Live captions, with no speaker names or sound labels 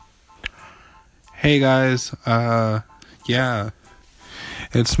Hey guys, yeah,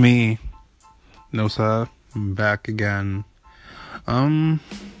 it's me, Nosa, back again. Um,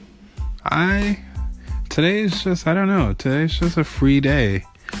 I, I don't know, today's just a free day.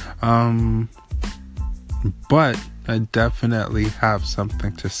 Um, but I definitely have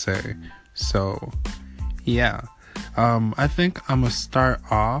something to say. So, yeah, I think I'm gonna start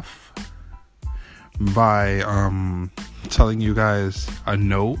off by, telling you guys a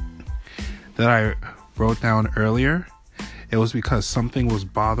note that I wrote down earlier. It was because something was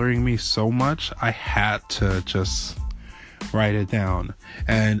bothering me so much, I had to just write it down.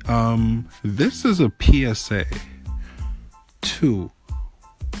 And this is a PSA to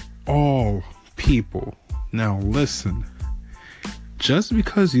all people. Now listen, just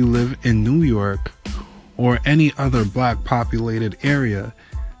because you live in New York or any other black populated area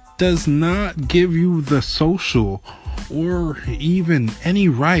does not give you the social or even any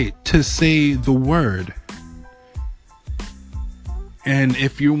right to say the word. And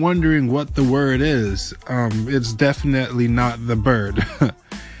if you're wondering what the word is, it's definitely not the bird.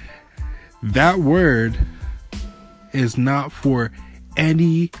 That word is not for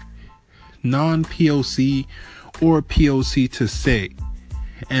any non-POC or POC to say.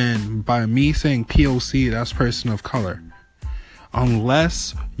 And by me saying POC, that's person of color.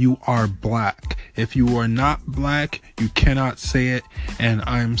 Unless you are black. If you are not black, you cannot say it, and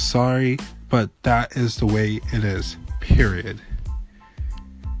I'm sorry, but that is the way it is, period.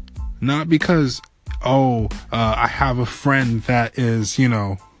 Not because, I have a friend that is,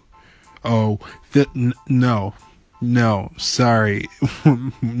 no, sorry,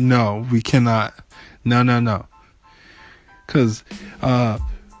 no, we cannot, no. Because,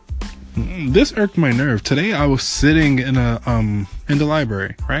 this irked my nerve. Today I was sitting in the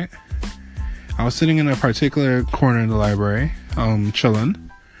library, right? I was sitting in a particular corner in the library,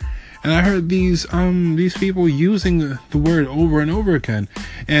 chilling, and I heard these people using the word over and over again.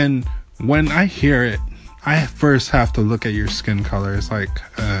 And when I hear it, I first have to look at your skin color. It's like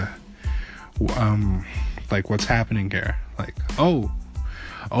what's happening here? Like, oh,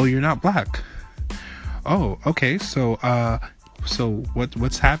 you're not black. Oh, okay. So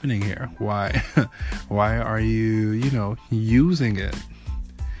what's happening here? Why are you using it?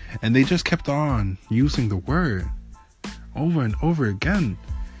 And they just kept on using the word over and over again.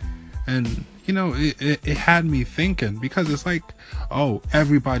 And it had me thinking, because it's like, oh,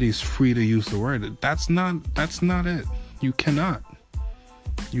 everybody's free to use the word. That's not it. You cannot.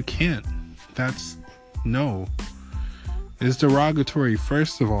 You can't. No. It's derogatory,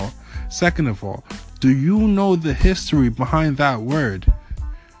 first of all. Second of all, do you know the history behind that word?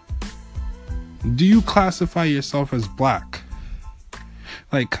 Do you classify yourself as black?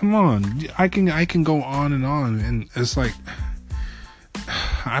 Like, come on. I can go on, and it's like,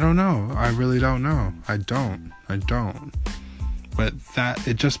 I don't know. I really don't know. I don't. But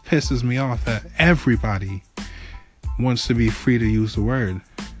it just pisses me off that everybody wants to be free to use the word.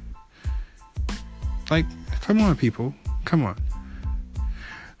 Like, come on, people. Come on.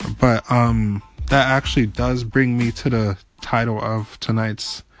 But that actually does bring me to the title of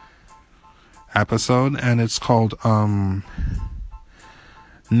tonight's episode, and it's called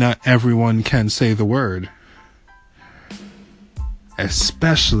Not Everyone Can Say the Word,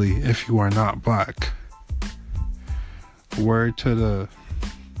 especially if you are not black. Word to the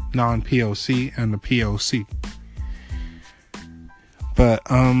non-POC and the POC. But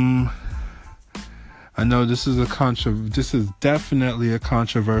I know this is definitely a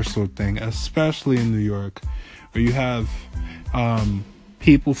controversial thing, especially in New York, where you have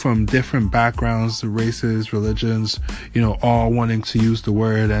people from different backgrounds, races, religions, all wanting to use the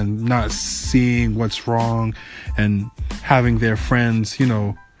word and not seeing what's wrong, and having their friends,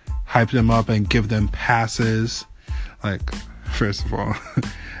 hype them up and give them passes. Like, first of all,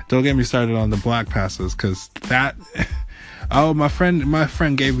 don't get me started on the black passes, because that... Oh, my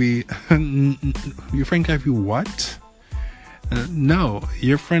friend gave me... Your friend gave you what? No,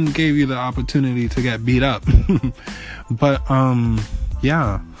 your friend gave you the opportunity to get beat up. But,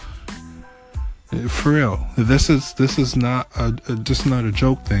 yeah. For real. This is not a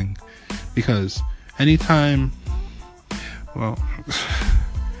joke thing. Because anytime... Well...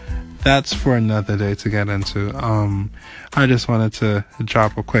 That's for another day to get into. I just wanted to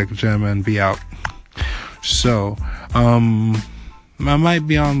drop a quick gem and be out. So, I might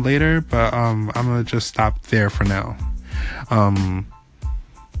be on later, but I'm gonna just stop there for now.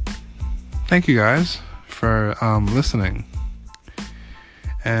 Thank you guys for listening.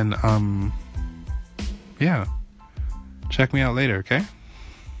 And yeah. Check me out later, okay?